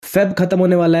Feb खत्म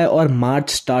होने वाला है और मार्च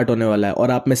स्टार्ट होने वाला है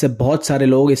और आप में से बहुत सारे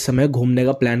लोग इस समय घूमने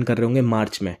का प्लान कर रहे होंगे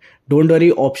मार्च में। डोंट वरी,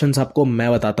 ऑप्शंस आपको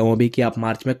मैं बताता हूँ अभी कि आप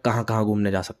मार्च में कहाँ कहाँ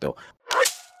घूमने जा सकते हो।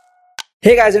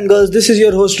 Hey guys and girls, this is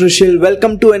your host Rushil.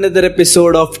 Welcome to another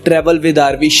episode of Travel with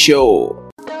RV Show.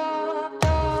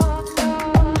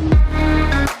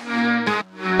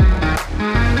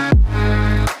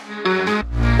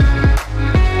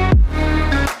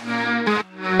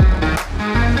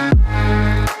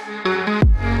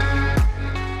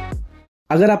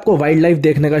 अगर आपको वाइल्ड लाइफ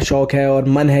देखने का शौक है और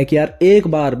मन है कि यार एक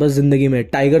बार बस जिंदगी में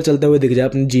टाइगर चलते हुए दिख जाए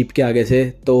अपनी जीप के आगे से,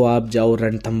 तो आप जाओ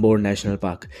रणथंभौर नेशनल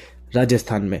पार्क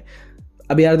राजस्थान में।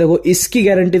 अब यार देखो, इसकी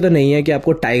गारंटी तो नहीं है कि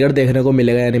आपको टाइगर देखने को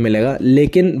मिलेगा या नहीं मिलेगा,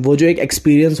 लेकिन वो जो एक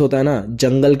एक्सपीरियंस होता है ना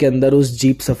जंगल के अंदर उस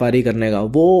जीप सफारी करने का,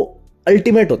 वो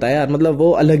अल्टीमेट होता है यार। मतलब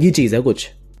वो अलग ही चीज़ है कुछ।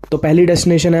 तो पहली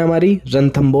डेस्टिनेशन है हमारी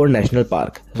Ranthambore national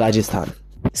park Rajasthan.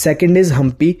 Second is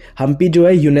Hampi. Hampi जो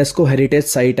है यूनेस्को हेरिटेज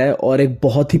साइट है और एक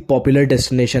बहुत ही पॉपुलर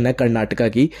डेस्टिनेशन है कर्नाटका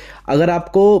की। अगर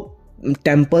आपको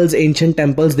टेम्पल्स, एंशिएंट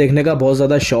टेम्पल्स देखने का बहुत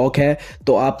ज़्यादा शौक है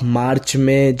तो आप मार्च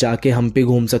में जाके हम्पी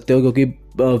घूम सकते हो, क्योंकि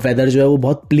वेदर जो है वो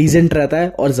बहुत प्लीजेंट रहता है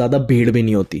और ज़्यादा भीड़ भी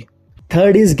नहीं होती।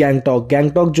 Third is Gangtok.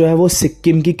 गैंगटॉक जो है वो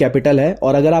सिक्किम की कैपिटल है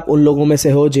और अगर आप उन लोगों में से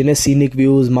हो जिन्हें scenic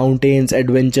views, mountains,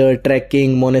 adventure,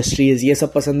 trekking, monasteries ये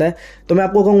सब पसंद है, तो मैं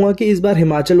आपको कहूँगा कि इस बार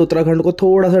हिमाचल उत्तराखंड को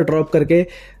थोड़ा सा ड्रॉप करके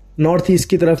नॉर्थ ईस्ट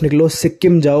की तरफ निकलो,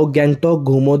 सिक्किम जाओ, गैंगटॉक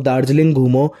घूमो, दार्जिलिंग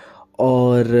घूमो।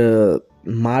 और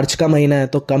मार्च का महीना है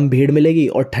तो कम भीड़ मिलेगी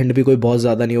और ठंड भी कोई बहुत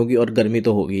ज़्यादा नहीं होगी और गर्मी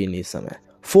तो होगी ही नहीं इस समय।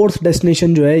 फोर्थ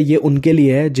डेस्टिनेशन जो है ये उनके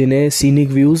लिए है जिन्हें scenic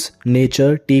views,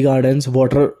 nature, tea gardens,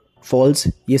 water falls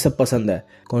ये सब पसंद है।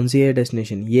 कौन सी है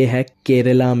डेस्टिनेशन? ये है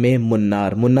केरला में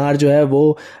मुन्नार। मुन्नार जो है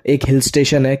वो एक हिल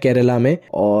स्टेशन है केरला में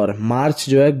और मार्च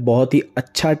जो है बहुत ही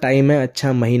अच्छा टाइम है,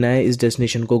 अच्छा महीना है इस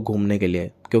डेस्टिनेशन को घूमने के लिए,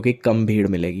 क्योंकि कम भीड़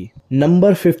मिलेगी।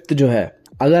 नंबर 5 जो है,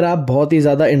 अगर आप बहुत ही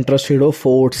ज़्यादा इंटरेस्टेड हो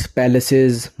फोर्ट्स,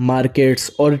 पैलेसेस,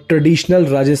 मार्केट्स और ट्रेडिशनल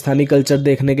राजस्थानी कल्चर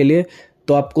देखने के लिए,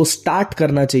 तो आपको स्टार्ट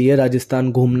करना चाहिए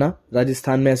राजस्थान घूमना।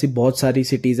 राजस्थान में ऐसी बहुत सारी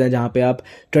सिटीज़ हैं जहाँ पे आप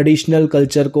ट्रेडिशनल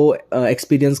कल्चर को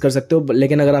एक्सपीरियंस कर सकते हो,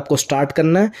 लेकिन अगर आपको स्टार्ट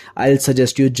करना है I will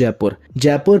suggest you Jaipur.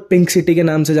 Jaipur pink city के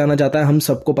नाम से जाना जाता है, हम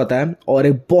सबको पता है, और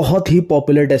एक बहुत ही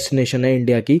पॉपुलर डेस्टिनेशन है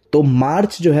इंडिया की। तो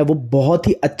मार्च जो है वो बहुत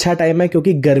ही अच्छा टाइम है,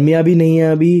 क्योंकि गर्मियाँ भी नहीं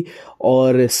है अभी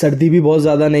और सर्दी भी बहुत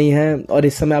ज़्यादा नहीं है और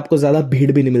इस समय आपको ज़्यादा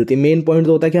भीड़ भी नहीं मिलती। मेन पॉइंट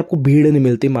तो होता है कि आपको भीड़ नहीं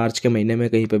मिलती मार्च के महीने में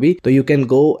कहीं पे भी, तो you can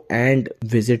go and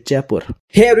visit Jaipur.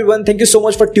 Hey everyone, thank you so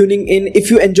much for tuning in. If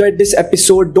you enjoyed this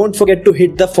episode, don't forget to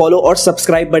hit the follow or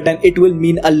subscribe button. It will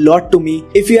mean a lot to me.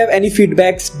 If you have any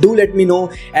feedbacks, do let me know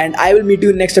and I will meet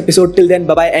you in next episode. Till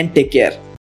then, bye bye and take care.